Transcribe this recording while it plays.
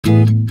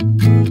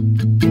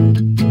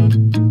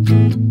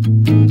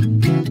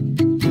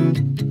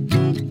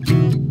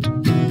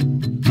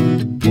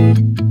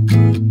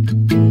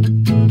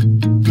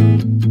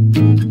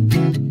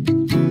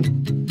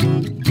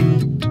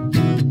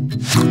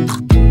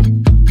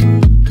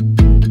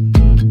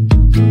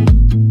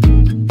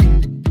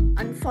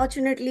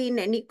in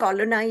any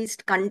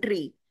colonized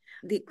country,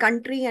 the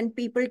country and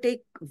people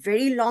take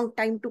very long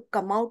time to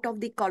come out of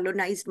the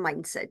colonized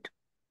mindset.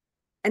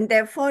 And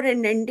therefore,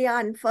 in India,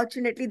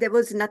 unfortunately, there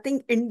was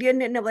nothing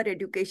Indian in our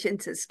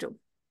education system.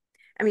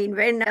 I mean,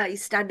 when I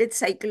studied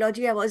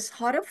psychology, I was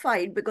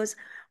horrified because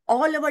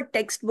all our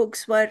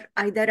textbooks were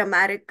either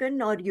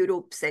American or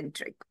Europe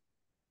centric.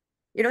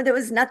 There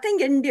was nothing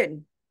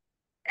Indian.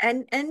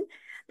 And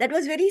that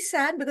was very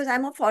sad because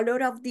I'm a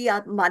follower of the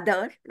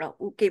mother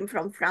who came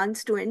from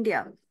France to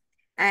India.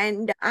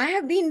 And I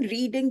have been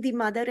reading the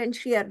mother and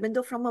Sri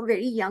Aurobindo from a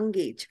very young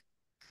age.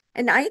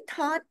 And I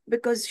thought,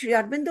 because Sri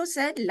Aurobindo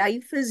said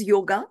life is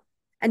yoga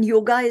and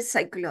yoga is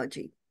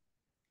psychology.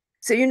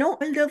 So,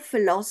 all the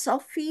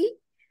philosophy,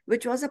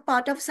 which was a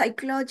part of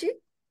psychology,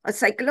 a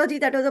psychology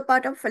that was a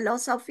part of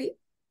philosophy,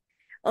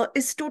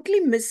 is totally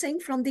missing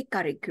from the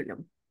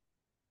curriculum.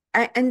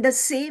 And the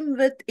same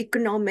with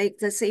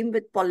economics, the same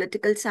with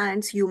political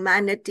science,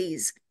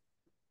 humanities.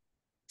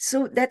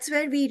 So that's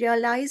where we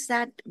realize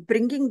that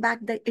bringing back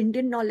the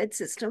Indian knowledge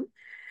system,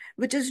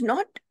 which is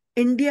not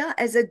India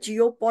as a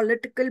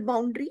geopolitical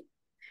boundary,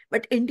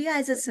 but India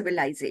as a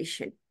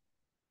civilization.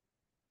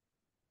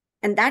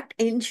 And that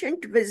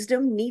ancient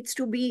wisdom needs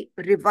to be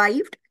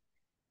revived,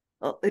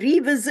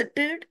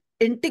 revisited,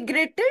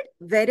 integrated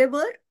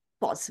wherever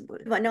possible.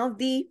 One of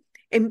the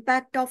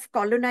impact of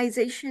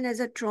colonization as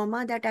a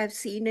trauma that I've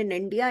seen in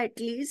India, at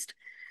least,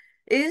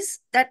 is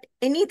that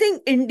anything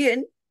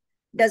Indian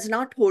does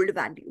not hold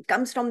value. It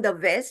comes from the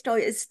West or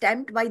is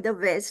stamped by the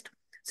West.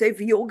 So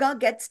if yoga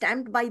gets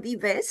stamped by the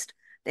West,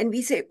 then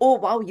we say, oh,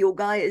 wow,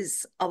 yoga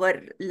is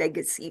our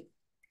legacy.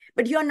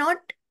 But you're not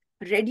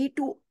ready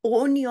to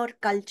own your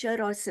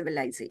culture or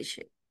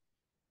civilization,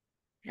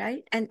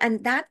 right?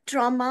 And that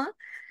trauma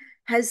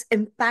has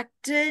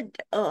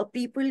impacted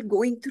people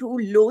going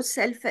through low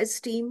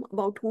self-esteem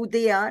about who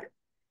they are,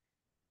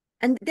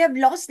 and they've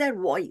lost their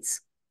voice.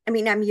 I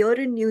mean, I'm here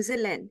in New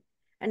Zealand,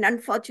 and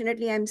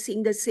unfortunately, I'm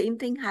seeing the same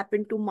thing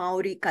happen to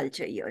Maori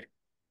culture here.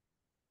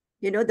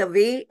 The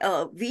way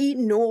we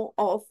know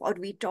of or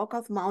we talk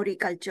of Maori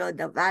culture,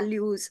 the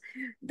values,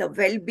 the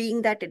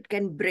well-being that it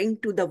can bring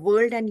to the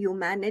world and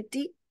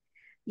humanity,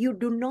 you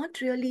do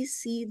not really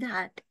see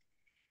that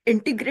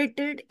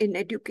integrated in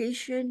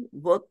education,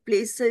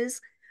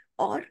 workplaces,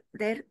 or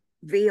their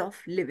way of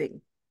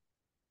living.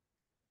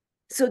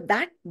 So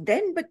that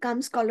then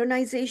becomes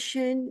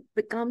colonization,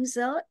 becomes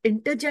a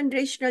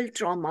intergenerational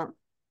trauma,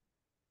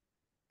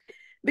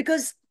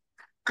 because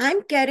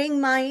I'm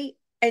carrying my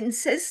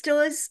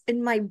ancestors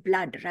in my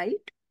blood,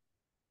 right?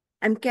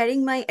 I'm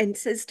carrying my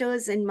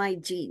ancestors in my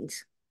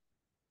genes.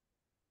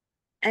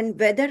 And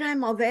whether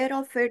I'm aware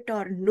of it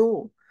or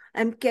no,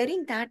 I'm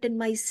carrying that in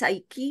my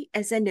psyche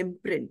as an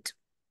imprint.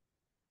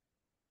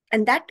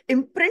 And that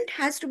imprint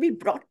has to be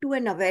brought to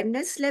an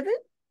awareness level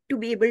to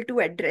be able to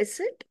address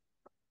it.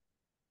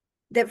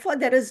 Therefore,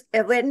 there is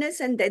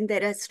awareness and then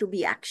there has to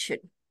be action.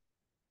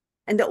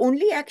 And the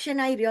only action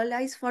I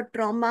realize for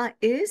trauma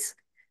is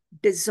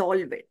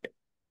dissolve it.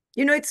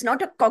 It's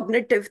not a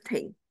cognitive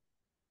thing.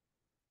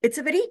 It's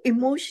a very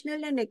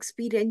emotional and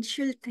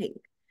experiential thing.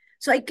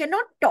 So I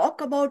cannot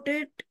talk about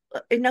it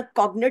in a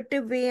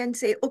cognitive way and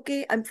say,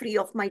 okay, I'm free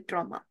of my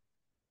trauma.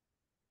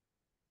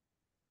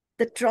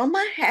 The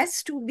trauma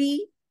has to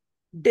be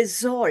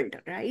dissolved,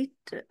 right?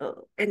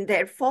 And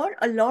therefore,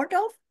 a lot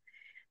of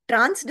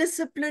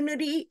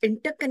transdisciplinary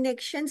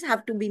interconnections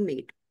have to be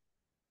made.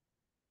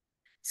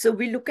 So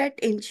we look at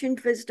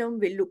ancient wisdom,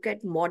 we look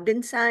at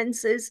modern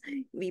sciences,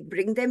 we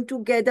bring them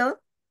together,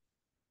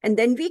 and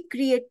then we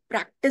create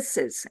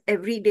practices,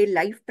 everyday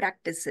life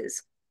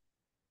practices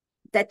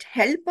that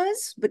help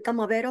us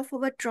become aware of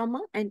our trauma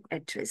and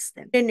address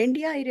them. In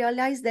India, I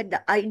realized that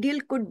the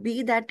ideal could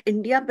be that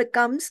India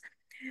becomes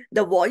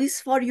the voice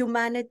for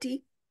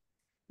humanity,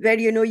 where,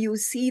 you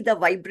see the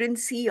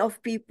vibrancy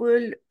of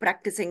people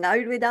practicing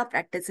Ayurveda,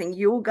 practicing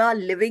yoga,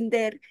 living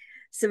their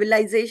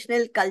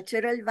civilizational,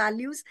 cultural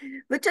values,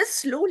 which is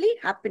slowly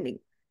happening.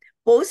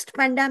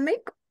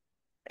 Post-pandemic,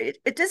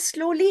 it is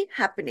slowly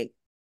happening.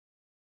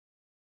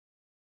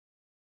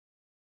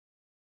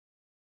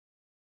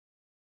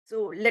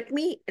 So let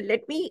me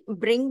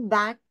bring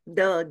back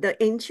the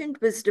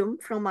ancient wisdom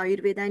from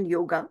Ayurveda and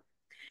yoga.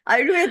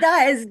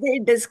 Ayurveda, as they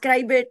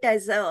describe it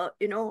as a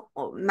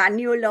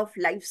manual of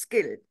life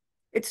skill.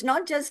 It's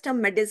not just a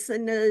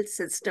medicinal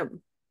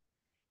system,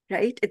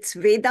 right? It's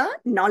Veda,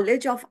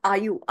 knowledge of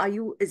Ayu.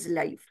 Ayu is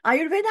life.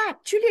 Ayurveda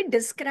actually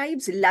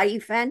describes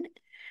life, and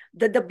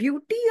the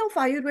beauty of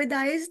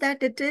Ayurveda is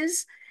that it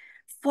is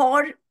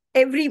for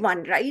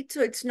everyone, right?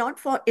 So it's not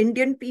for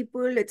Indian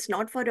people, it's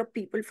not for a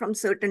people from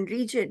certain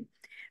region,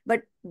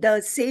 but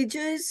the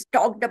sages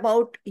talked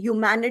about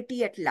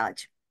humanity at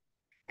large.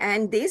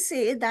 And they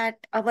say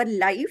that our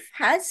life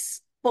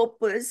has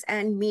purpose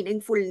and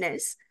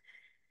meaningfulness.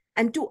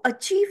 And to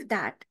achieve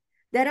that,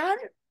 there are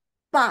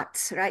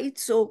paths, right?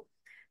 So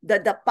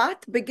the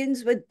path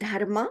begins with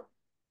dharma,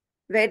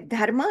 where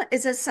dharma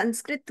is a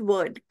Sanskrit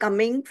word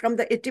coming from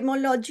the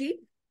etymology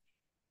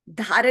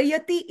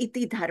dharayati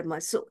iti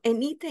dharma. So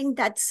anything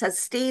that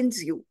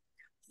sustains you,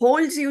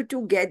 holds you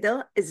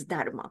together is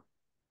dharma.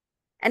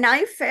 And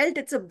I felt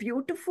it's a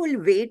beautiful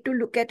way to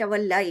look at our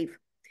life.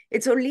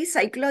 It's only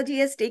psychology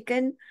has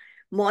taken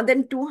more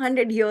than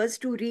 200 years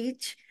to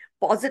reach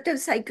positive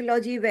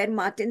psychology, where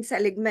Martin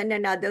Seligman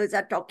and others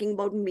are talking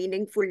about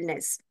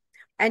meaningfulness.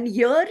 And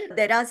here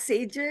there are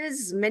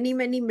sages many,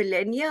 many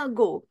millennia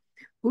ago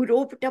who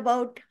wrote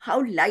about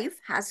how life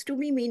has to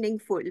be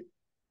meaningful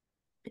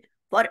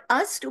for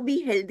us to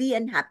be healthy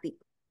and happy.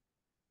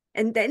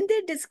 And then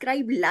they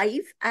describe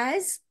life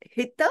as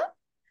hita,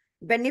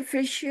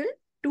 beneficial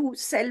to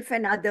self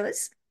and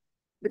others,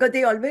 because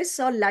they always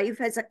saw life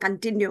as a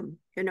continuum,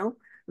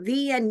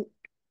 we and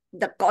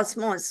the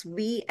cosmos,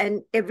 we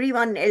and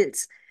everyone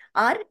else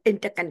are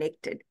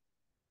interconnected.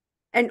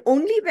 And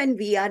only when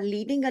we are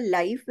leading a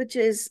life which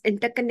is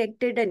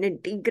interconnected and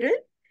integral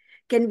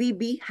can we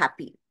be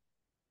happy.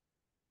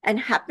 And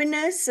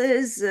happiness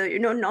is,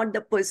 not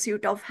the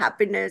pursuit of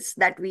happiness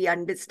that we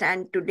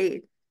understand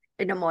today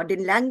in a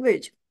modern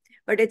language,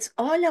 but it's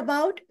all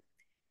about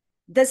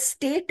the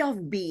state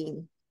of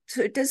being.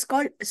 So it is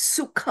called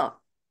sukha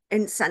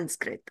in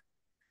Sanskrit.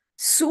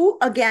 Su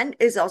again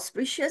is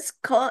auspicious,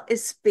 ka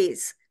is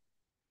space.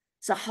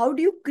 So how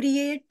do you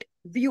create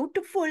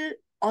beautiful,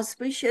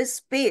 auspicious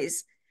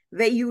space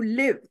where you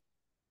live,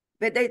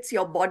 whether it's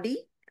your body,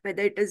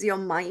 whether it is your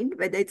mind,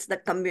 whether it's the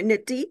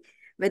community,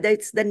 whether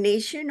it's the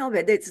nation, or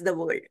whether it's the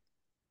world?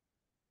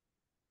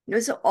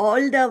 So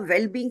all the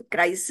well-being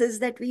crises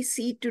that we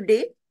see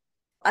today,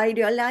 I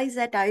realize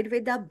that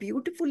Ayurveda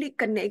beautifully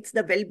connects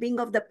the well-being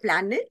of the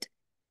planet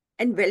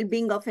and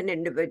well-being of an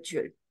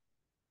individual.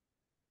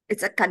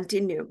 It's a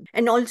continuum.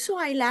 And also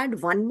I'll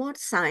add one more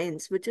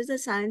science, which is the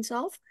science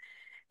of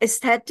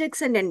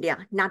aesthetics in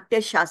India,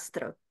 Natya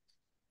Shastra.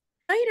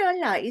 I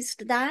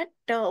realized that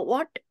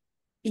what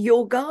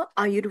yoga,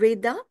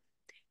 Ayurveda,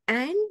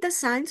 and the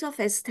science of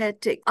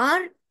aesthetic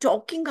are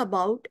talking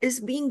about is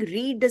being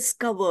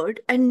rediscovered,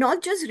 and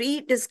not just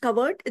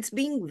rediscovered, it's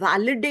being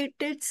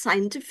validated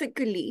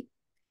scientifically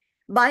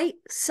by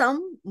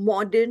some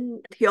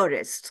modern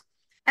theorists.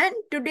 And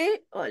today,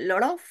 a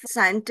lot of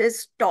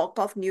scientists talk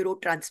of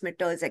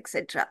neurotransmitters,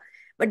 etc.,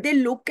 but they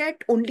look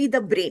at only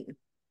the brain.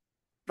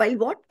 While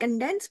what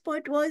condensed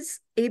part was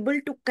able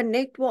to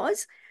connect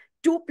was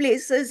two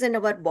places in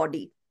our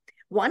body.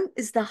 One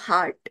is the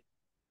heart,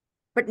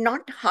 but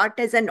not heart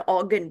as an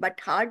organ, but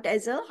heart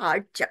as a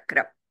heart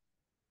chakra,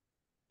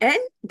 and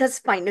the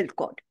spinal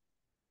cord.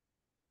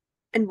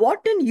 And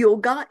what in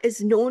yoga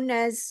is known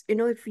as,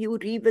 if you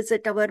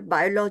revisit our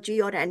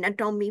biology or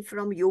anatomy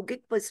from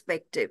yogic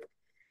perspective,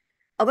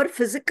 our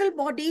physical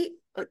body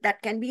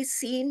that can be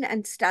seen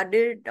and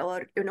studied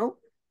or,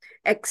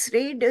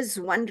 x-rayed is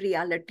one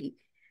reality.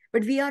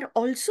 But we are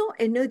also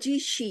energy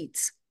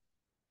sheets,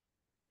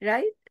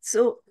 right?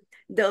 So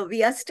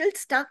we are still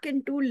stuck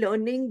into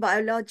learning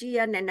biology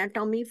and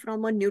anatomy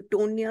from a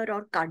Newtonian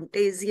or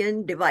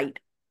Cartesian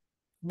divide,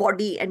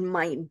 body and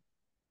mind.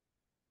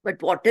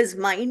 But what is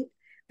mind?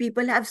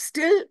 People have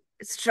still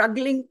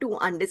struggling to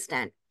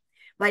understand.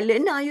 While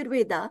in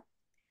Ayurveda,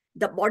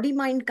 the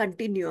body-mind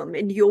continuum,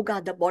 in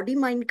yoga, the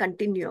body-mind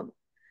continuum,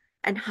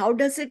 and how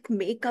does it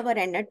make our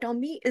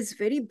anatomy is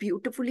very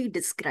beautifully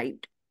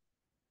described,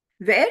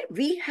 where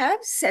we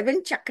have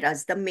 7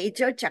 chakras, the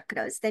major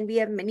chakras, then we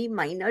have many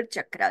minor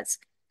chakras.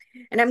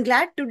 And I'm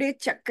glad today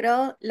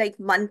chakra, like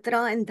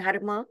mantra and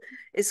dharma,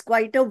 is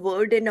quite a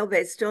word in a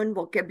Western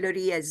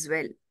vocabulary as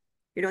well.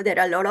 There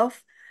are a lot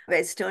of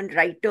Western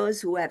writers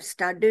who have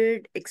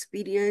studied,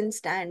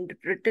 experienced, and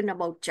written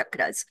about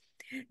chakras.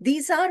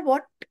 These are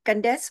what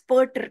Candace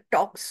Pert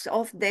talks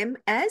of them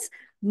as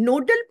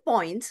nodal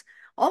points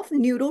of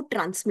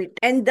neurotransmitter.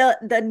 And the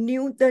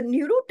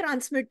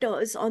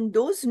neurotransmitters on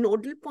those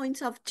nodal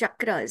points of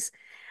chakras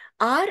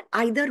are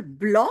either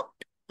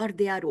blocked or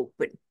they are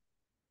open.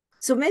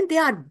 So when they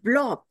are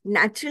blocked,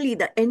 naturally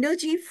the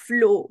energy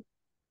flow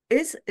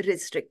is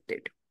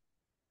restricted.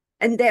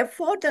 And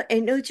therefore the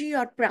energy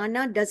or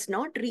prana does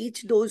not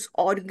reach those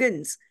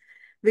organs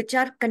which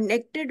are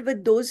connected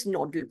with those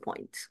nodal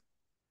points.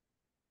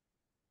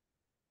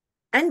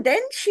 And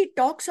then she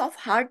talks of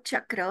heart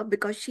chakra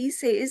because she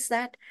says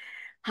that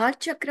heart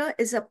chakra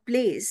is a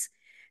place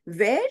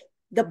where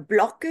the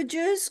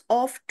blockages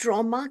of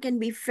trauma can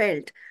be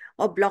felt,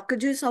 or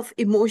blockages of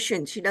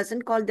emotions. She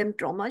doesn't call them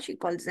trauma, she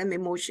calls them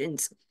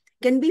emotions,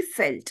 can be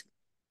felt.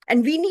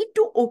 And we need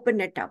to open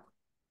it up.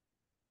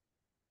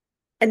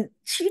 And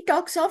she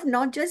talks of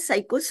not just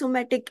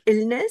psychosomatic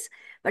illness,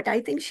 but I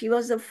think she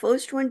was the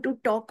first one to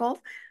talk of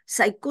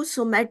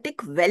psychosomatic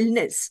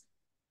wellness.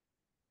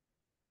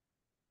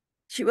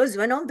 She was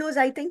one of those,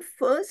 I think,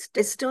 first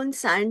Western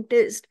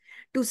scientists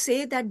to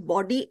say that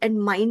body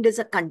and mind is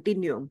a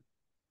continuum.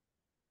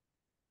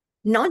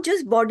 Not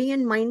just body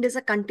and mind as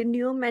a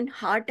continuum, and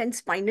heart and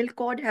spinal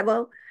cord have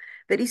a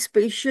very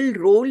special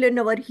role in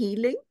our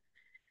healing.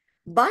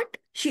 But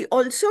she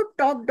also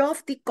talked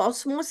of the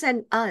cosmos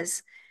and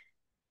us.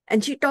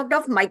 And she talked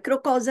of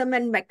microcosm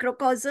and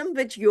macrocosm,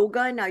 which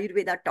yoga and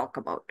Ayurveda talk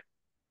about.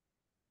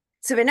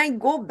 So when I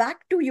go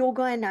back to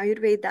yoga and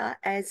Ayurveda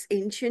as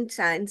ancient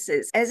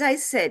sciences, as I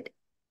said,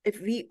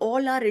 if we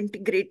all are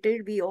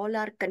integrated, we all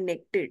are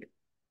connected,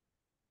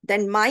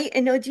 then my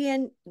energy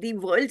and the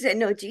world's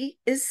energy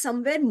is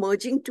somewhere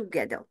merging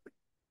together,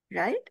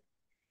 right?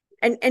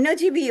 And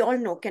energy, we all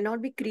know,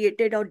 cannot be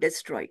created or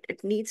destroyed.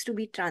 It needs to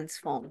be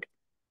transformed.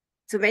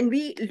 So when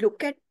we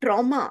look at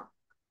trauma,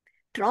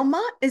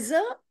 trauma is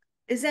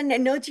an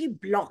energy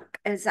block,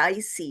 as I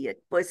see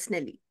it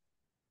personally.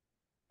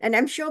 And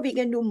I'm sure we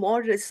can do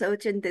more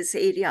research in this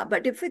area.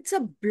 But if it's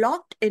a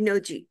blocked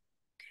energy,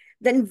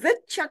 then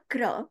which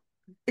chakra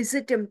is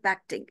it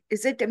impacting?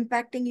 Is it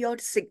impacting your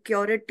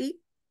security?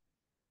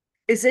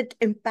 Is it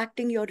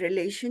impacting your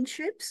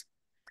relationships?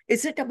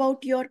 Is it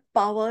about your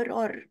power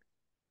or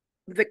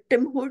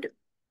victimhood?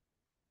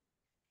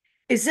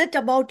 Is it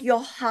about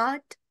your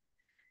heart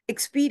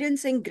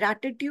experiencing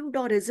gratitude,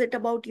 or is it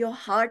about your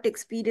heart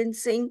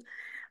experiencing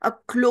a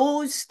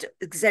closed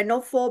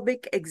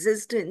xenophobic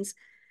existence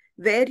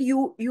where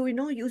you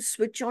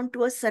switch on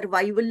to a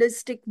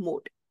survivalistic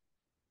mode?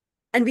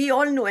 And we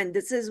all know, and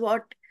this is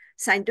what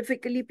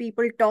scientifically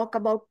people talk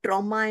about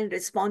trauma and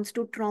response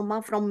to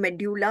trauma from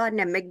medulla and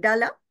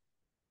amygdala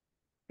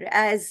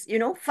as,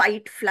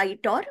 fight,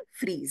 flight, or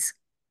freeze.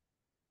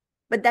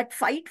 But that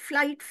fight,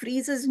 flight,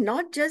 freeze is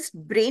not just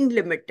brain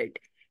limited.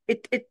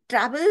 It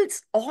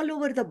travels all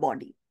over the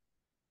body.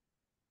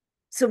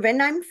 So when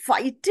I'm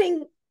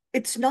fighting,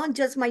 it's not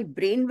just my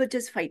brain which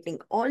is fighting.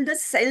 All the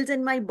cells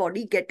in my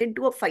body get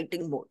into a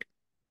fighting mode.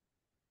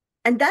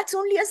 And that's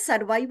only a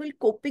survival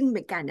coping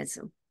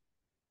mechanism.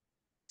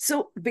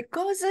 So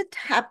because it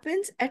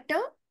happens at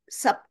a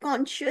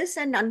subconscious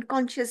and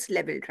unconscious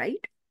level,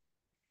 right?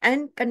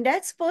 And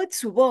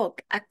Kandatspert's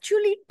work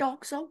actually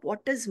talks of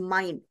what is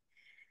mind.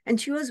 And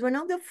she was one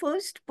of the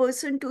first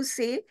person to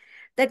say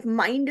that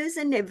mind is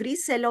in every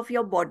cell of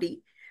your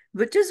body,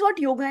 which is what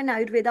yoga and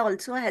Ayurveda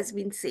also has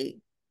been saying.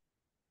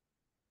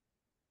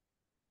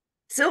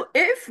 So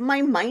if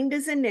my mind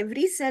is in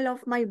every cell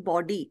of my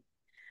body,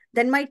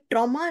 then my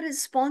trauma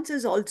response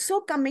is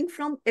also coming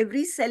from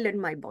every cell in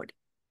my body,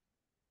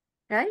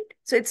 right?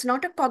 So it's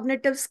not a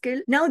cognitive skill.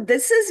 Now,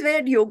 this is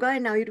where yoga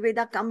and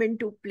Ayurveda come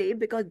into play,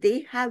 because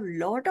they have a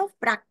lot of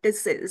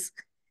practices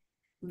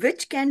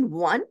which can,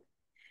 one,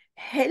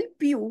 help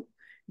you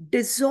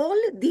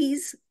dissolve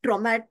these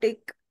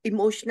traumatic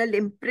emotional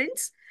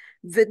imprints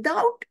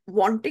without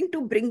wanting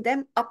to bring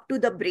them up to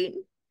the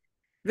brain,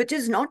 which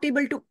is not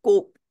able to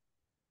cope.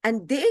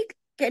 And they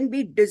can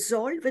be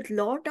dissolved with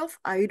lot of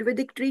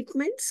Ayurvedic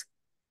treatments,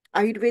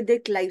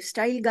 Ayurvedic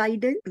lifestyle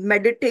guidance,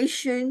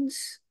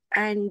 meditations,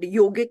 and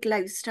yogic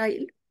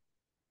lifestyle.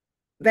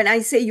 When I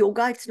say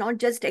yoga, it's not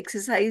just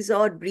exercise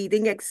or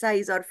breathing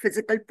exercise or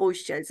physical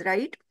postures,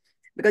 right?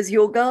 Because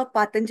yoga,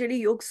 Patanjali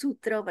Yoga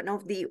Sutra, one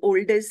of the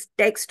oldest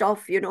text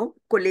of,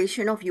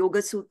 collation of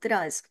Yoga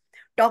Sutras,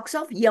 talks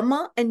of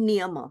yama and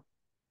niyama,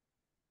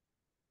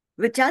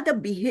 which are the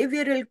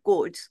behavioral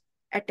codes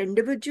at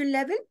individual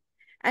level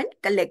and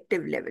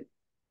collective level.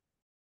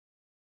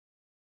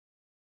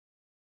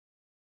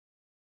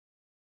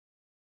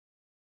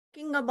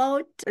 Talking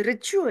about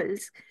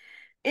rituals,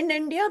 in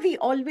India, we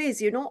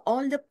always,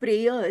 all the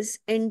prayers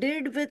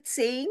ended with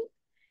saying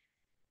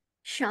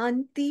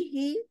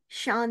Shantihi,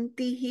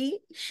 Shantihi,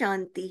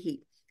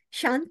 Shantihi.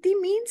 Shanti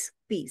means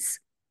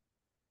peace,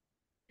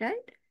 right?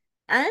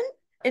 And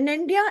in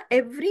India,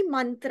 every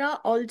mantra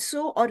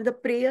also, or the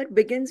prayer,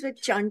 begins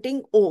with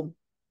chanting Om.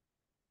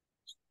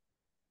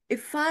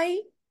 If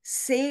I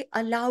say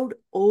aloud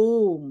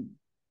Om,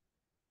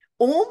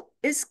 Om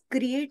is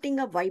creating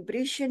a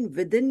vibration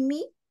within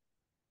me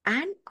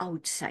and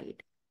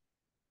outside.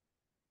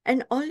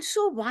 And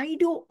also, why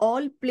do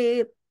all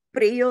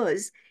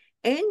prayers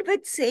end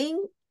with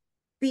saying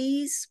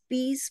peace,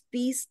 peace,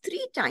 peace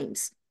 3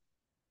 times?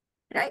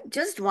 Right?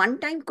 Just one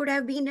time could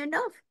have been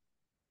enough.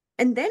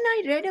 And then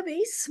I read a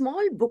very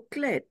small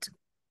booklet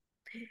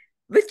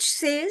which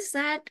says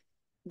that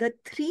the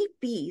 3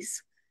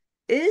 Ps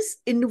is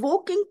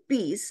invoking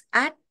peace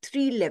at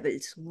 3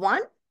 levels.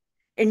 One,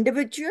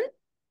 individual,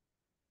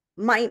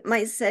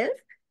 myself.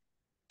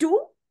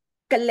 Two,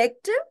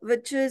 collective,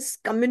 which is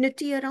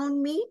community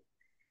around me,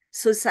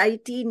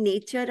 society,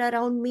 nature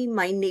around me,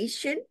 my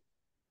nation.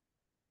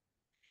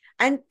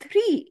 And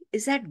 3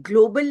 is at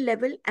global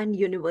level and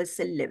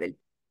universal level.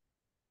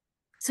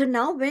 So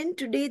now when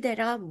today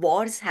there are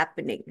wars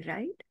happening,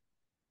 right?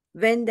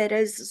 When there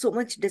is so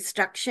much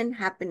destruction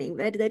happening,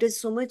 where there is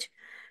so much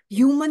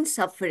human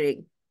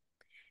suffering,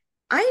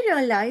 I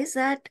realize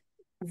that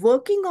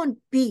working on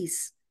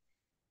peace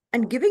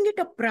and giving it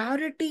a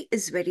priority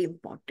is very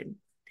important.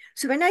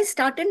 So when I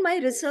started my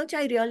research,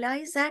 I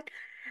realized that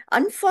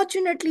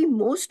unfortunately,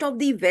 most of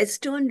the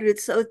Western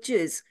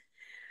researchers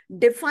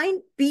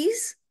define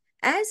peace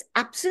as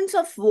absence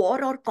of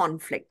war or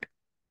conflict.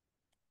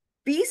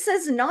 Peace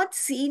is not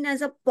seen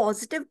as a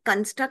positive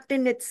construct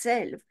in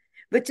itself,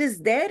 which is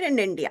there in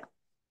India.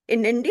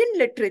 In Indian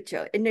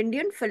literature, in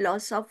Indian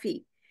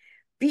philosophy,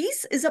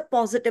 peace is a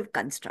positive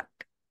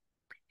construct.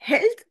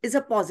 Health is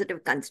a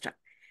positive construct.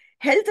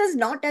 Health is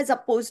not as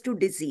opposed to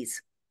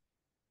disease.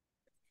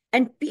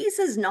 And peace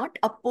is not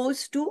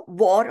opposed to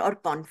war or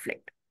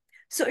conflict.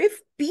 So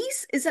if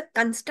peace is a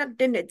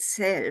construct in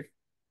itself,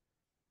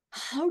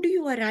 how do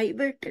you arrive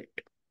at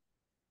it?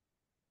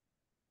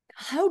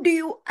 How do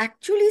you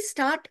actually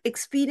start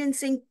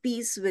experiencing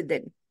peace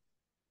within?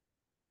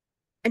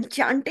 And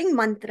chanting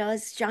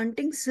mantras,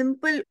 chanting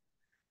simple,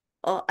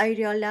 I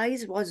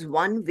realized was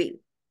one way.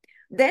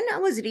 Then I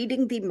was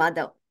reading the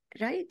mother,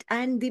 right?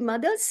 And the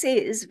mother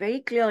says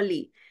very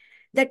clearly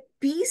that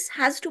peace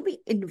has to be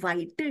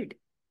invited.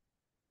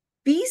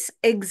 Peace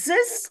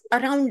exists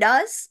around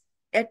us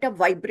at a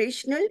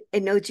vibrational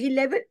energy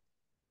level,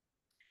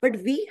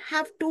 but we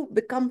have to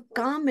become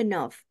calm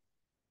enough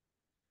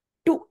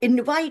to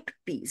invite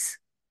peace.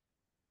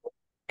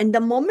 And the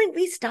moment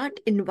we start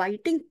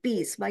inviting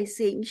peace by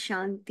saying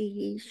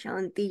Shanti,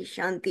 Shanti,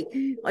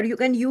 Shanti, or you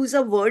can use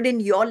a word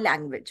in your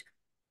language,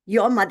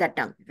 your mother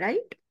tongue,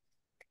 right?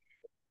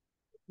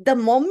 The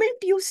moment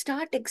you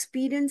start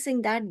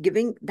experiencing that,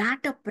 giving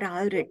that a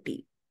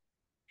priority,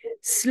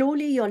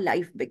 slowly your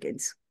life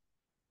begins.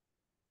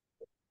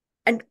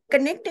 And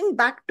connecting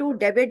back to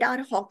David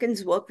R.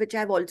 Hawkins' work, which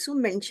I've also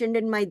mentioned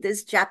in my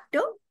this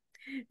chapter,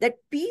 that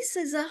peace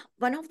is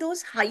one of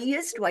those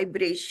highest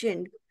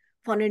vibration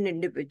for an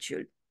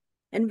individual.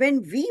 And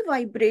when we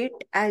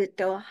vibrate at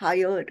a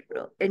higher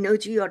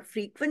energy or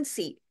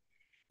frequency,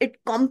 it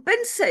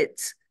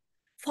compensates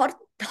for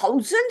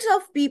thousands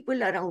of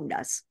people around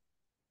us.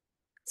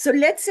 So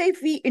let's say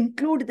if we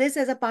include this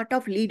as a part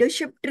of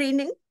leadership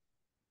training,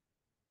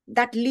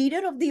 that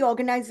leader of the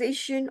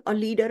organization or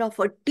leader of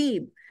a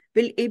team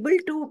will able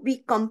to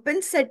be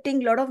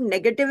compensating a lot of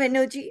negative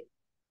energy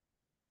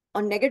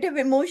or negative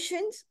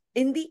emotions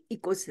in the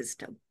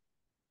ecosystem.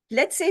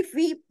 Let's say if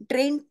we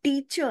train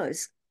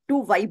teachers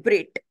to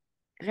vibrate,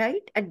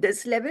 right, at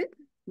this level,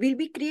 we'll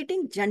be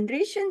creating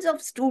generations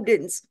of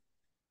students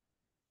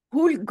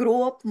who will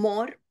grow up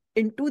more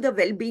into the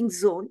well-being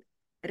zone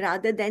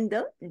rather than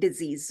the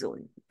disease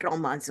zone,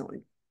 trauma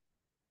zone.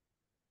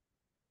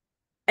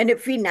 And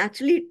if we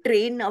naturally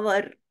train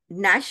our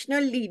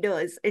national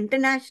leaders,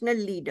 international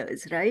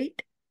leaders, right,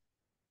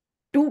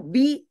 to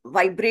be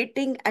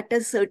vibrating at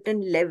a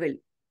certain level,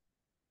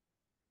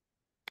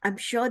 I'm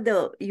sure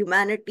the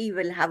humanity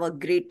will have a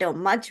greater,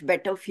 much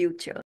better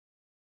future.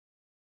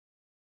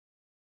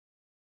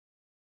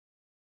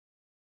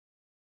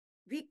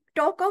 We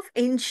talk of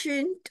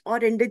ancient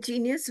or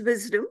indigenous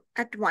wisdom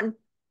at one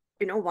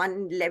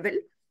level,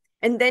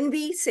 and then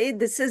we say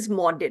this is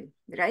modern,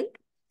 right?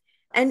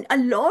 And a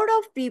lot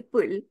of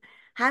people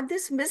have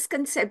this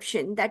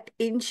misconception that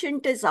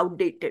ancient is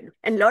outdated.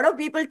 And a lot of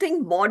people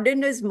think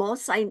modern is more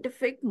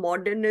scientific,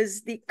 modern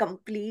is the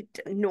complete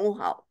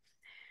know-how.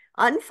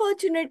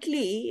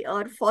 Unfortunately,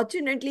 or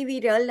fortunately, we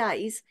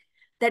realize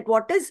that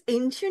what is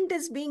ancient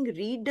is being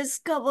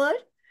rediscovered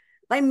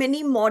by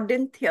many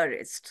modern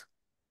theorists,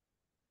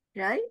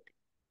 right?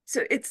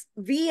 So it's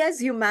we as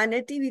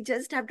humanity, we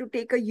just have to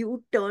take a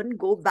U-turn,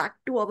 go back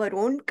to our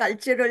own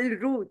cultural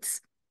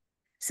roots,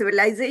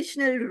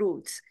 civilizational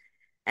roots.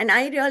 And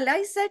I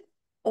realized that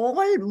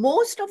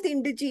most of the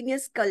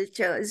indigenous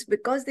cultures,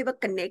 because they were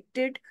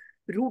connected,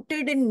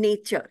 rooted in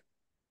nature.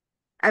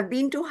 I've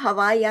been to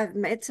Hawaii, I've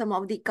met some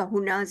of the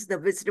kahunas, the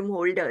wisdom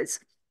holders.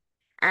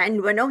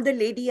 And one of the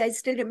lady, I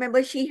still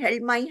remember, she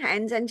held my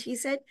hands and she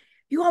said,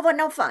 "You are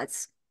one of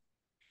us."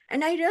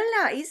 And I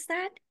realized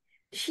that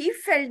she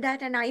felt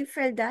that and I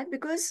felt that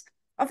because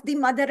of the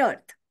Mother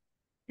Earth,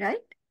 right?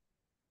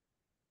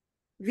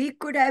 We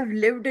could have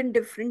lived in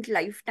different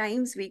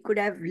lifetimes. We could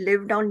have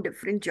lived on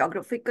different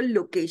geographical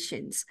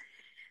locations,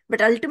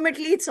 but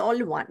ultimately it's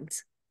all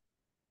once.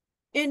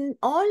 In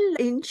all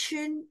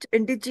ancient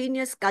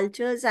indigenous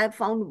cultures, I've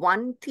found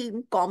one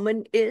theme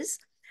common is,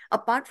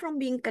 apart from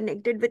being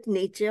connected with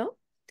nature,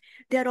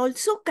 they're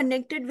also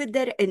connected with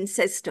their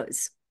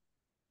ancestors.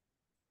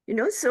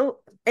 So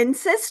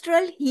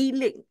ancestral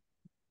healing.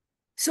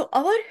 So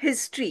our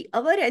history,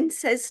 our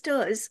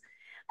ancestors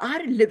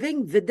are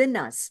living within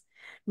us,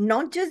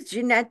 not just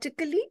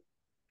genetically,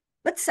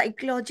 but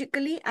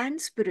psychologically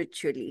and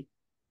spiritually.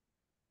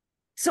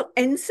 So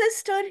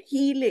ancestor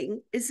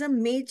healing is a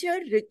major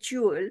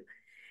ritual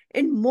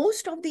in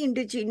most of the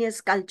indigenous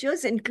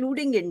cultures,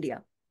 including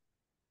India.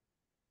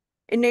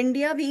 In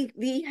India,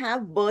 we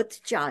have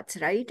birth charts,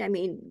 right? I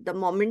mean, the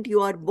moment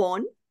you are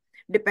born,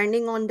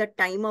 depending on the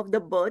time of the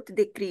birth,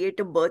 they create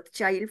a birth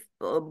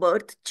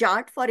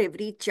chart for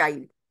every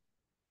child.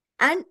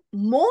 And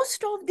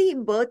most of the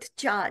birth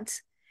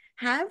charts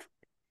have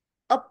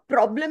a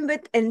problem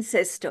with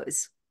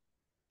ancestors.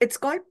 It's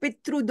called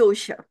Pitru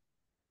dosha.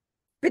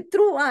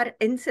 Pitru are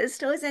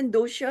ancestors and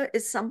dosha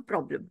is some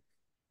problem.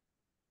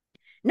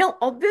 Now,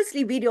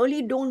 obviously, we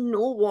really don't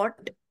know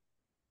what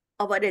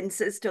our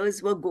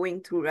ancestors were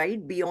going through,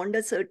 right? Beyond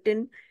a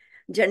certain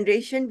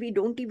generation, we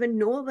don't even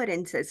know our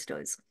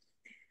ancestors.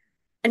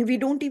 And we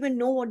don't even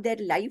know what their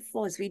life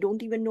was. We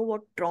don't even know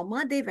what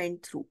trauma they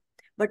went through.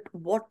 But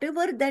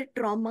whatever their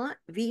trauma,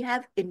 we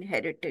have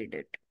inherited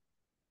it.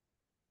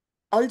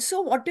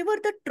 Also, whatever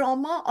the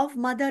trauma of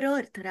Mother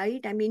Earth,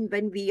 right? I mean,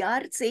 when we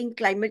are saying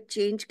climate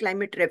change,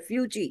 climate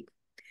refugee,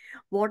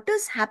 what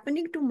is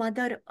happening to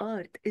Mother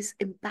Earth is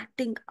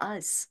impacting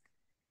us.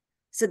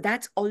 So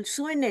that's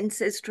also an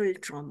ancestral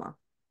trauma.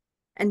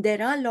 And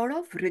there are a lot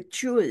of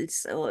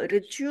rituals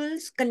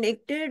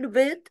connected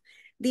with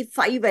the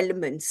 5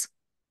 elements.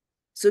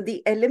 So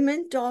the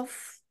element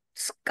of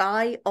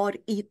sky or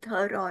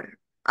ether or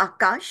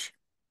akash,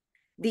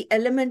 the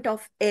element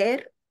of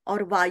air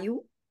or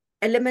vayu,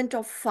 element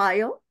of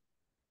fire,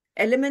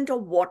 element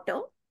of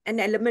water,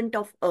 and element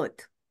of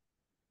earth.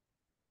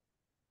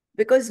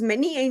 Because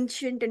many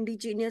ancient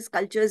indigenous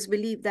cultures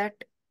believe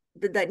that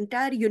the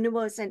entire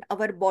universe and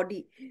our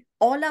body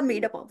all are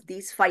made up of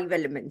these 5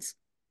 elements.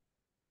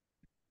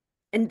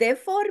 And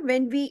therefore,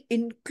 when we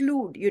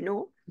include,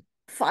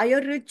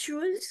 fire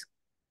rituals,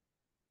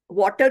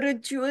 water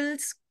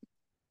rituals,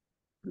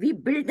 we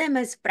build them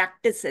as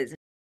practices.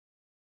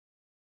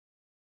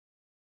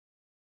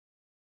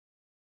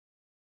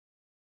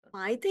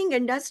 I think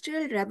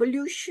industrial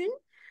revolution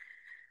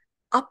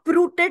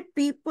uprooted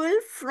people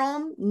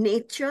from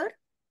nature.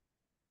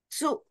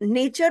 So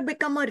nature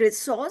became a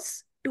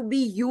resource to be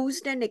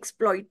used and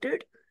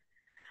exploited.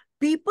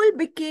 People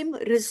became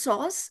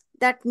resource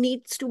that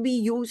needs to be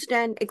used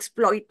and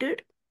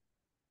exploited.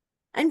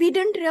 And we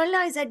didn't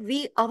realize that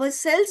we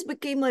ourselves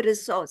became a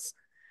resource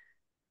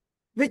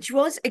which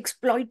was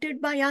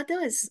exploited by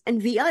others,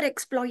 and we are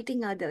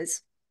exploiting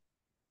others.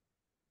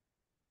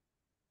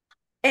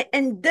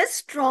 And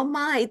this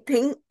trauma, I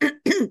think,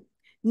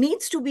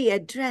 needs to be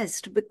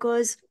addressed,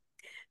 because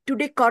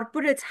today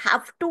corporates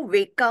have to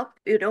wake up,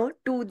 to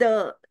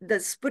the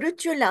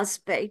spiritual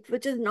aspect,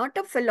 which is not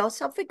a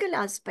philosophical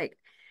aspect.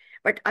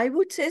 But I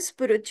would say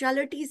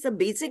spirituality is the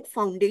basic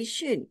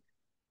foundation.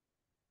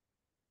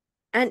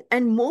 And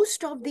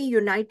most of the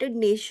United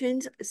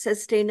Nations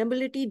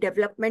Sustainability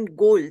Development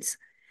Goals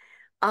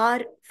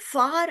are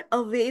far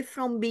away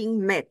from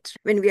being met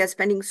when we are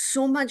spending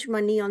so much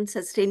money on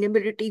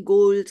sustainability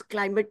goals,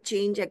 climate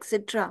change,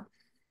 etc.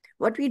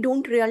 What we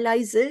don't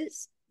realize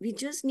is we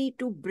just need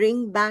to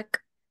bring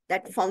back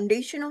that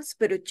foundation of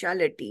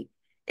spirituality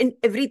in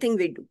everything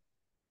we do.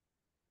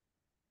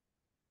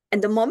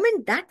 And the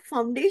moment that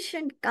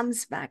foundation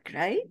comes back,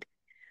 right,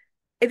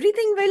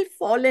 everything will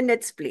fall in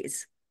its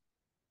place.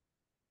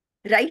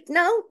 Right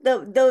now,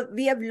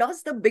 we have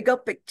lost the bigger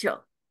picture,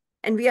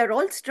 and we are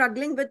all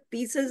struggling with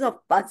pieces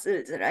of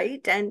puzzles, right,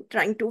 and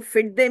trying to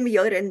fit them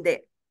here and there.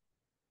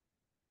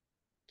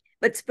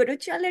 But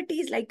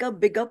spirituality is like a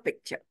bigger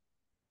picture.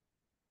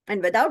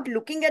 And without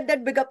looking at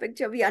that bigger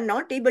picture, we are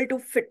not able to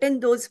fit in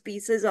those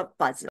pieces of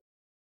puzzle.